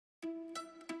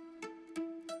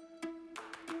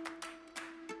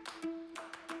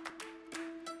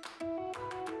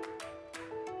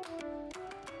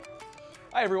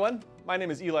Hi everyone, my name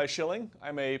is Eli Schilling.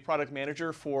 I'm a product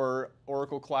manager for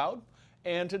Oracle Cloud,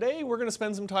 and today we're going to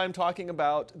spend some time talking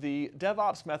about the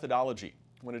DevOps methodology.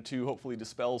 I wanted to hopefully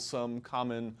dispel some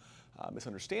common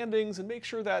misunderstandings and make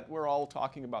sure that we're all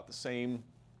talking about the same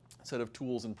set of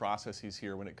tools and processes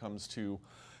here when it comes to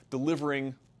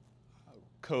delivering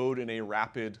code in a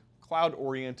rapid,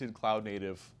 cloud-oriented,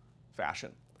 cloud-native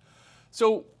fashion.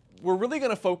 So we're really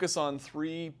going to focus on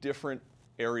three different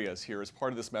areas here as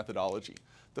part of this methodology.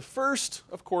 The first,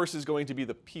 of course, is going to be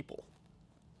the people.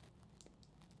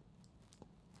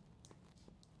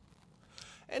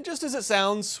 And just as it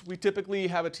sounds, we typically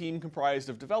have a team comprised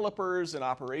of developers and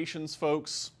operations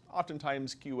folks.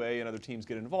 Oftentimes QA and other teams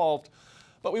get involved.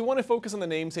 But we want to focus on the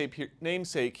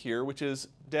namesake here, which is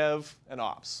Dev and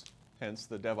Ops, hence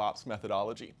the DevOps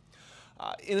methodology.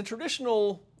 In a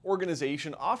traditional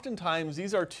organization, oftentimes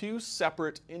these are two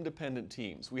separate independent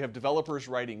teams. We have developers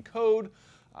writing code,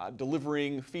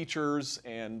 delivering features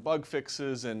and bug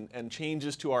fixes and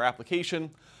changes to our application.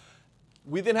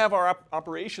 We then have our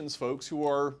operations folks who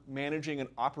are managing and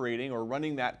operating or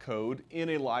running that code in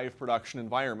a live production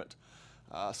environment.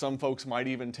 Some folks might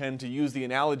even tend to use the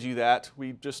analogy that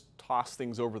we just toss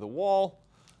things over the wall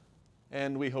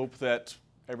and we hope that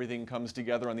everything comes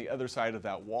together on the other side of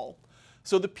that wall.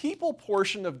 So the people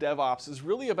portion of DevOps is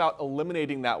really about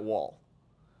eliminating that wall.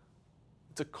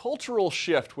 It's a cultural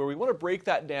shift where we want to break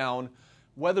that down,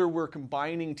 whether we're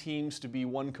combining teams to be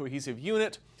one cohesive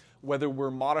unit, whether we're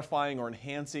modifying or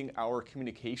enhancing our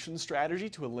communication strategy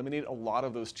to eliminate a lot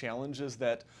of those challenges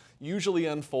that usually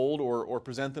unfold or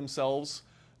present themselves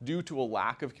due to a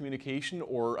lack of communication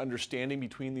or understanding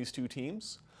between these two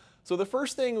teams. So the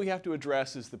first thing we have to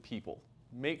address is the people.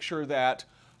 Make sure that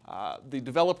the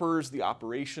developers, the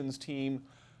operations team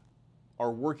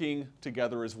are working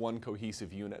together as one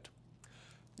cohesive unit.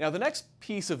 Now the next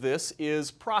piece of this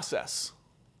is process.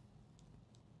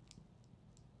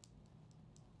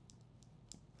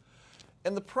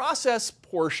 And the process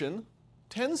portion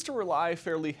tends to rely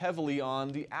fairly heavily on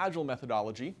the Agile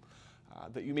methodology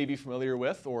that you may be familiar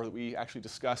with or that we actually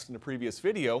discussed in a previous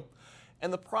video.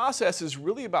 And the process is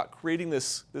really about creating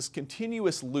this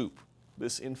continuous loop,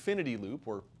 this infinity loop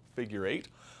or figure eight,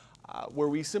 where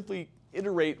we simply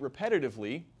iterate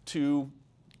repetitively to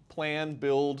plan,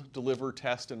 build, deliver,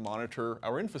 test, and monitor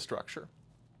our infrastructure.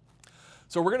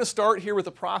 So we're going to start here with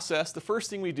the process. The first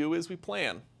thing we do is we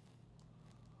plan.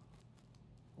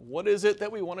 What is it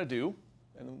that we want to do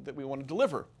and that we want to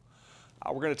deliver?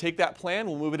 We're going to take that plan,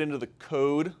 we'll move it into the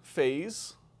code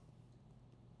phase.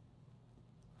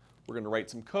 We're going to write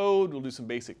some code, we'll do some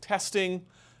basic testing.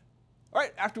 All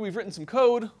right, after we've written some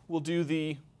code, we'll do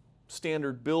the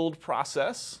standard build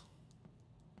process.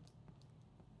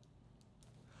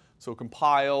 So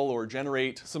compile or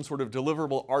generate some sort of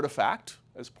deliverable artifact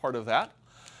as part of that.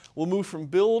 We'll move from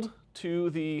build to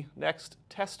the next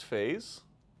test phase,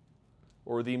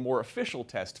 or the more official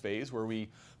test phase, where we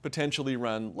potentially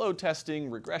run load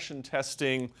testing, regression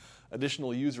testing,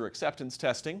 additional user acceptance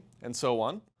testing, and so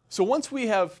on. So once we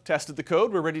have tested the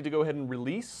code, we're ready to go ahead and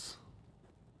release.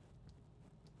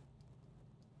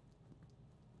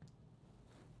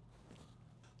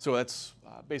 So that's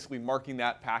basically marking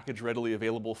that package readily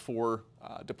available for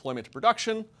deployment to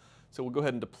production. So we'll go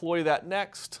ahead and deploy that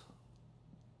next.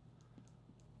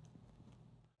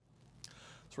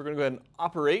 So we're going to go ahead and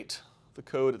operate the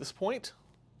code at this point.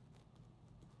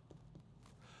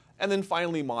 And then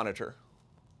finally monitor.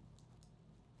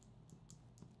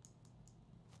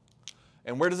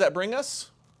 And where does that bring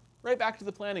us? Right back to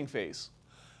the planning phase.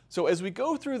 So as we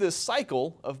go through this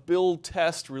cycle of build,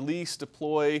 test, release,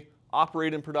 deploy,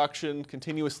 operate in production,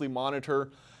 continuously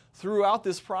monitor, throughout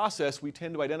this process we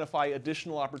tend to identify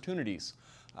additional opportunities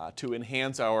to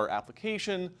enhance our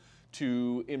application,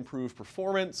 to improve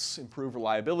performance, improve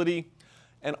reliability,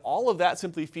 and all of that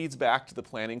simply feeds back to the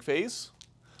planning phase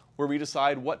where we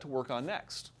decide what to work on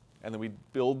next. And then we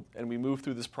build and we move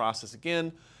through this process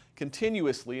again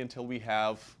continuously until we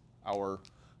have our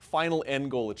final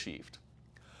end goal achieved.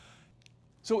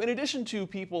 So in addition to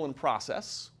people and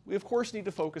process, we of course need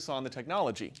to focus on the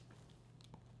technology.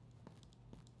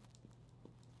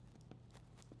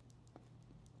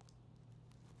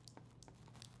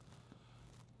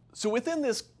 So within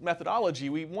this methodology,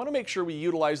 we want to make sure we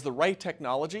utilize the right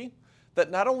technology that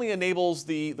not only enables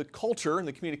the culture and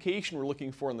the communication we're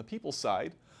looking for on the people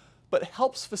side, but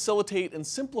helps facilitate and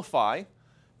simplify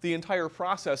the entire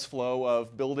process flow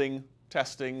of building,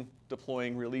 testing,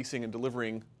 deploying, releasing, and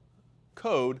delivering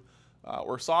code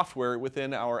or software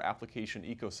within our application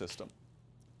ecosystem.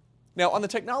 Now on the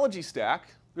technology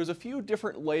stack, there's a few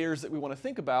different layers that we want to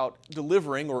think about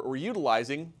delivering or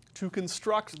utilizing to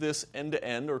construct this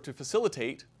end-to-end, or to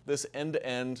facilitate this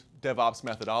end-to-end DevOps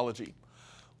methodology.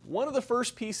 One of the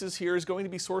first pieces here is going to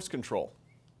be source control.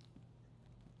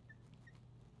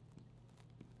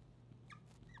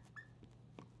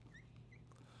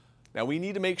 Now we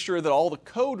need to make sure that all the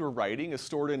code we're writing is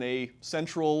stored in a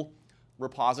central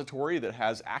repository that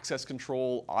has access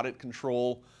control, audit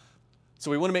control.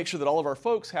 So we want to make sure that all of our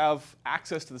folks have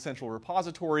access to the central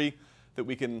repository, that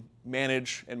we can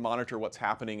manage and monitor what's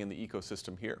happening in the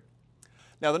ecosystem here.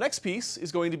 Now the next piece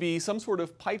is going to be some sort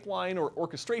of pipeline or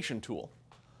orchestration tool.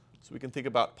 So we can think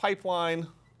about pipeline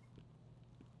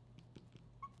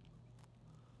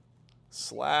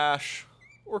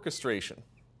 / orchestration.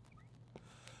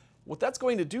 What that's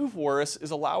going to do for us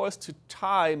is allow us to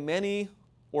tie many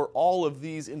or all of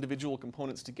these individual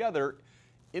components together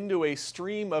into a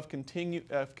stream of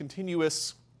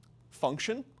continuous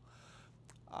function,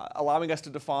 allowing us to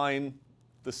define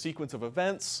the sequence of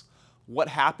events, what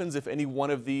happens if any one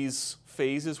of these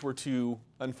phases were to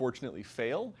unfortunately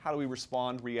fail, how do we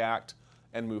respond, react,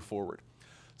 and move forward.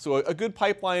 So a good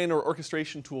pipeline or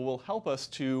orchestration tool will help us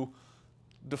to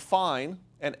define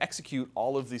and execute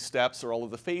all of these steps or all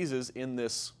of the phases in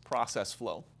this process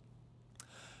flow.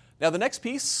 Now the next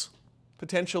piece,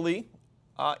 potentially,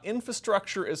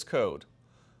 infrastructure as code,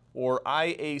 or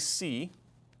IAC,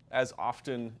 as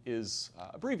often is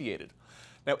abbreviated.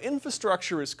 Now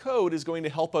infrastructure as code is going to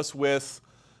help us with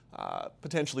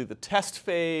potentially the test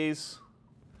phase,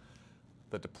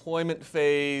 the deployment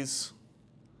phase,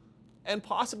 and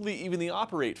possibly even the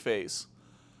operate phase.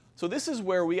 So this is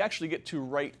where we actually get to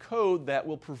write code that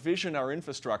will provision our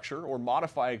infrastructure or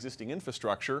modify existing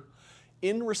infrastructure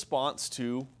in response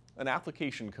to an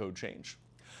application code change.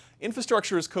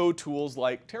 Infrastructure as code tools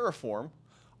like Terraform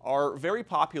are very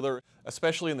popular,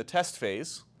 especially in the test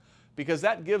phase, because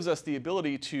that gives us the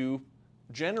ability to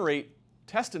generate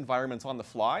test environments on the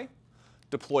fly,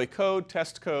 deploy code,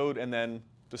 test code, and then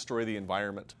destroy the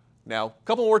environment. Now, a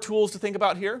couple more tools to think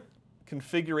about here.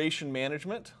 Configuration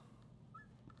management.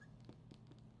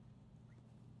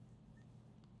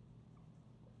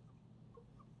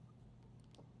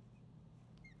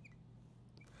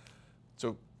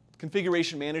 So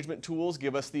configuration management tools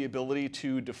give us the ability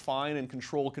to define and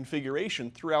control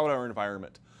configuration throughout our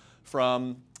environment,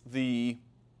 from the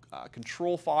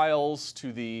control files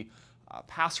to the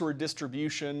password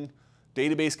distribution,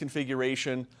 database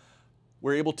configuration.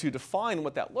 We're able to define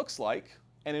what that looks like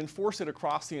and enforce it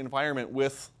across the environment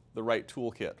with the right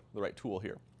toolkit, the right tool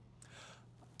here.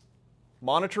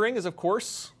 Monitoring is, of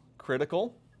course,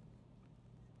 critical.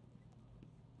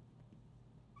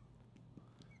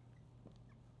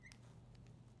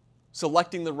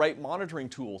 Selecting the right monitoring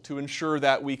tool to ensure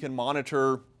that we can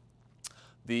monitor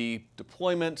the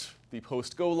deployment, the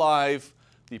post-go live,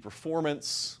 the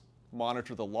performance,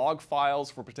 monitor the log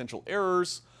files for potential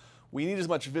errors. We need as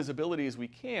much visibility as we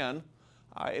can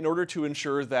in order to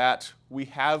ensure that we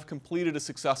have completed a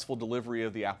successful delivery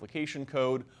of the application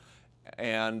code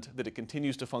and that it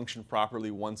continues to function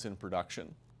properly once in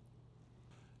production.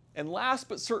 And last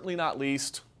but certainly not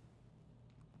least,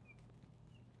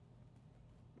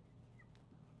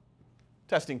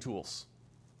 testing tools.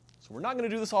 So we're not going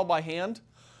to do this all by hand.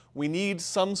 We need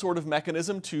some sort of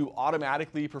mechanism to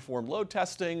automatically perform load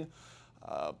testing,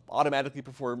 automatically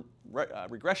perform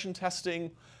regression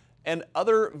testing, and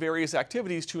other various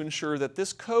activities to ensure that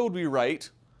this code we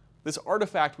write, this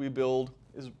artifact we build,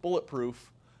 is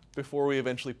bulletproof before we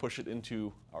eventually push it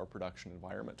into our production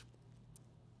environment.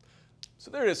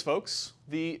 So there it is, folks.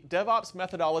 The DevOps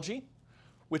methodology,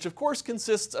 which of course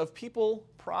consists of people,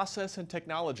 process, and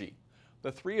technology.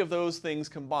 The three of those things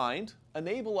combined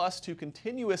enable us to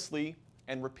continuously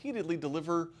and repeatedly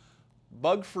deliver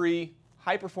bug-free,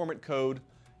 high-performant code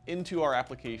into our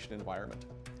application environment.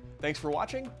 Thanks for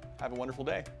watching. Have a wonderful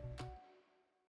day.